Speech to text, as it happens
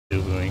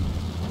Maneuvering.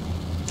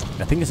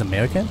 I think it's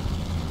American?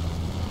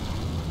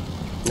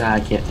 Nah, I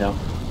can't tell.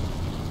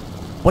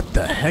 What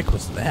the heck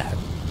was that?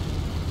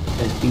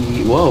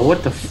 Whoa,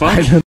 what the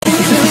fuck?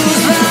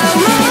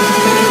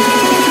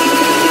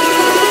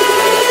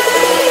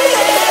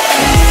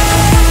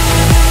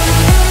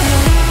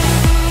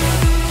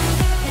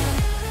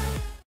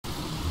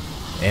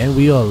 And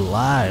we are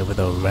live with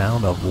a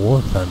round of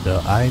War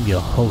Thunder. I am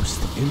your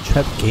host,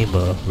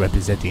 Intrepgamer,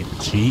 representing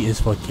G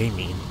is for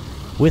Gaming.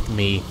 With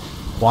me,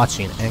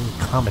 watching and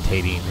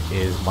commentating,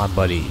 is my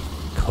buddy,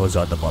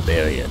 Kozar the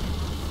Barbarian.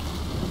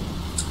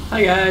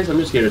 Hi guys, I'm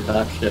just here to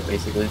talk shit,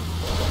 basically.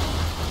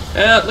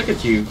 Look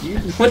at you.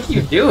 What are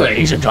you doing?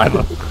 Asian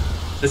driver.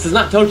 This is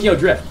not Tokyo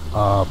Drift.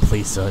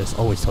 Please sir, it's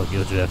always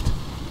Tokyo Drift.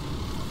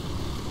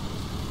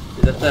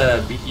 Is that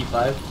the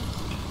BT5?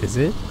 Is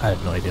it? I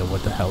have no idea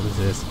what the hell this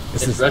is.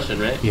 It's Russian,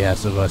 right? Yeah,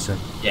 it's a Russian.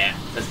 Yeah,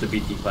 that's the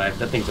BT5.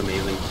 That thing's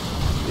amazing.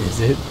 Is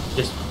it?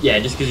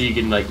 Just because you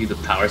can like do the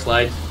power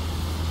slides.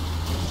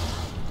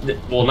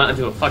 Well, not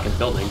into a fucking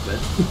building, but.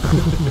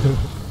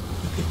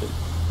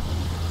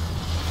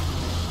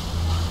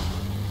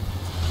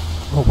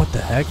 Oh, what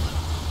the heck?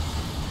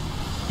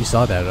 You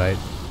saw that, right?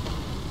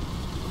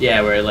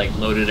 Yeah, where it like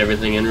loaded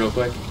everything in real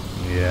quick.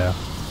 Yeah.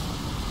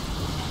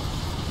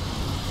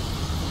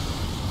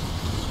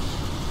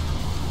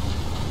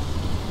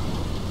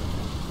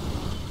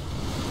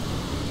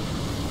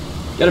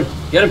 Get him!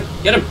 Get him!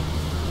 Get him!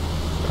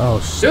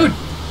 Oh, dude!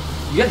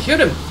 You gotta shoot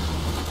him!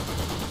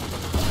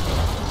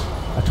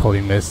 I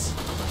totally missed.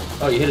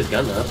 Oh, you hit his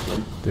gun though, that's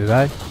good. Did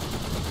I?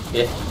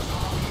 Yeah.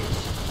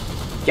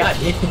 God,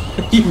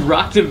 you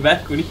rocked him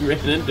back when you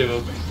ran into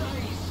him.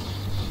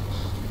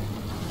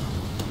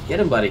 Get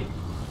him, buddy.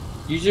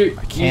 Use your.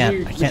 I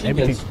can't.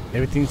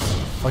 Everything's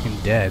fucking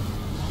dead.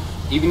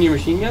 Even your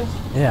machine guns?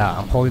 Yeah,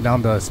 I'm holding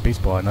down the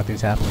spacebar.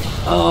 Nothing's happening.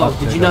 Oh,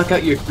 did you knock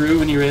out your crew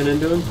when you ran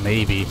into him?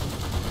 Maybe.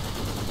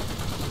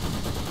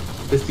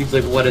 This dude's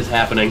like, what is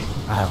happening?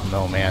 I don't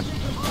know, man.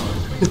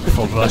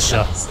 For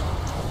Russia.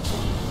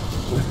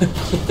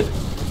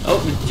 Oh,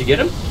 did you get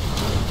him?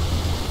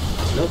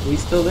 Nope,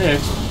 he's still there.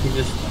 He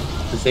just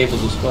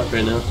disabled the spot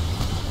right now.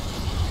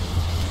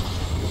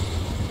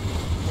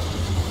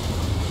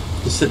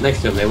 Just sit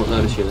next to him, they won't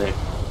notice you're there.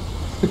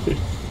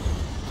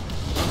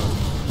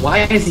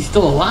 Why is he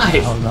still alive? I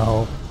don't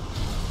know.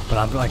 But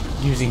I'm like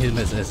using him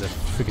as a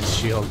freaking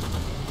shield.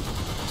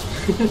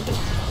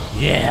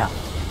 Yeah!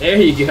 There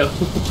you go.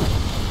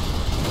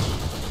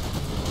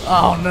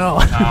 Oh no!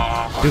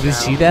 Oh, Dude, did you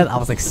see that? I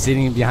was like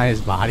sitting behind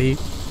his body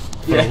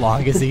for the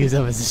longest to use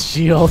him as a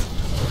shield.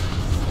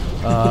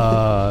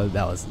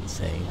 That was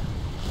insane.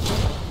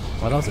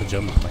 What else? A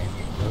German plane.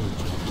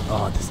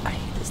 Oh, I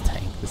hate this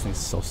tank. This thing's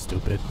so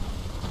stupid.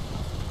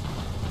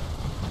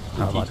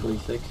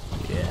 T-26?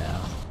 Yeah.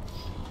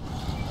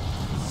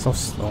 So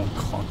slow and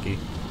clunky.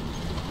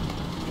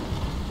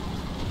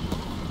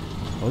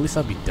 Well, at least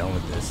I'll be done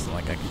with this.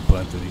 Like, I can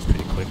burn through these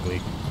pretty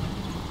quickly.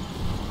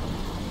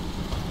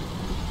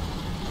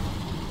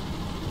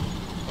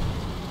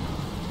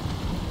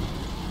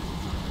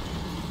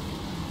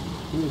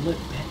 Ooh, look,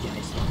 bad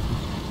guys.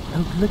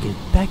 Oh, look at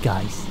bad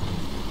guys.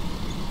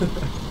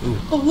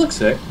 Oh, look,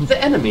 sir. The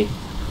enemy.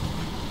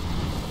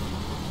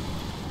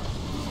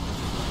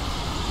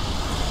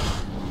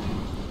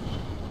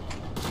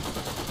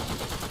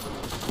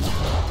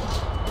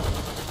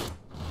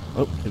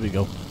 Oh, here we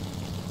go.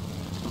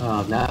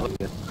 Oh, that was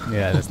good.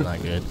 Yeah, that's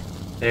not good.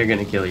 They're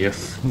gonna kill you.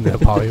 They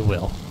probably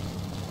will.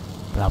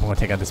 But I'm gonna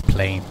take out this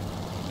plane.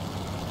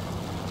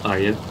 Are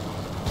you?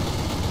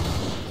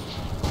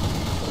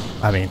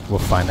 I mean, we'll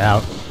find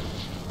out.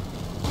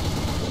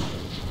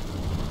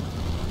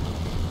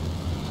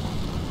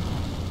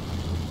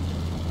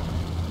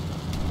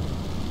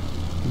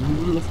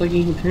 Looks like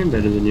he can turn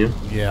better than you.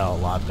 Yeah, a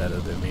lot better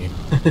than me.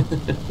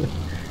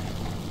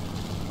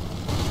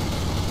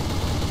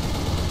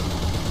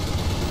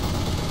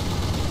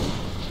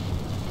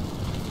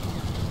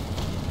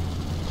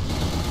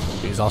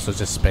 He's also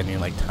just spending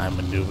like time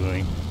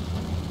maneuvering.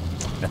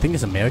 I think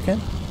it's American?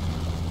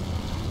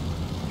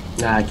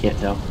 Nah, I can't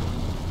tell.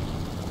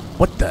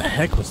 What the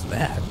heck was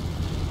that?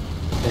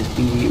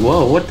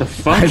 Whoa, what the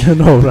fuck? I don't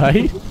know,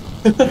 right?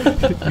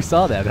 You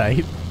saw that,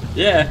 right?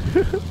 Yeah.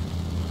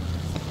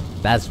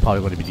 That's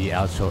probably going to be the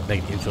outro,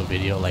 like intro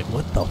video. Like,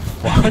 what the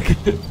fuck?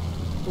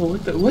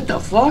 What the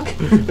fuck?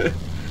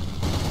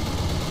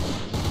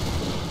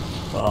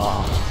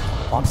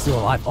 Oh, I'm still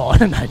alive. Oh,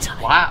 and I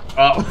died. Wow.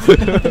 Oh.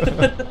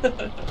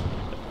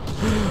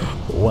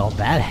 Well,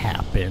 that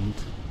happened.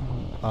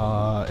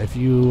 If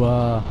you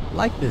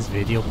like this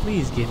video,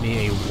 please give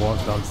me a warm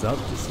thumbs up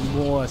to see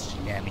more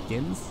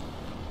shenanigans.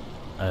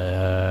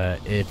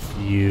 If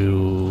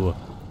you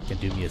can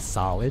do me a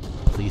solid,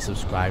 please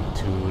subscribe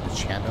to the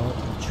channel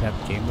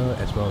Intrepgamer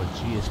as well as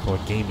G is for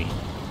Gaming.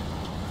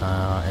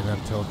 And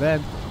until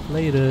then,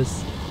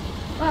 laters.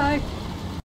 Bye.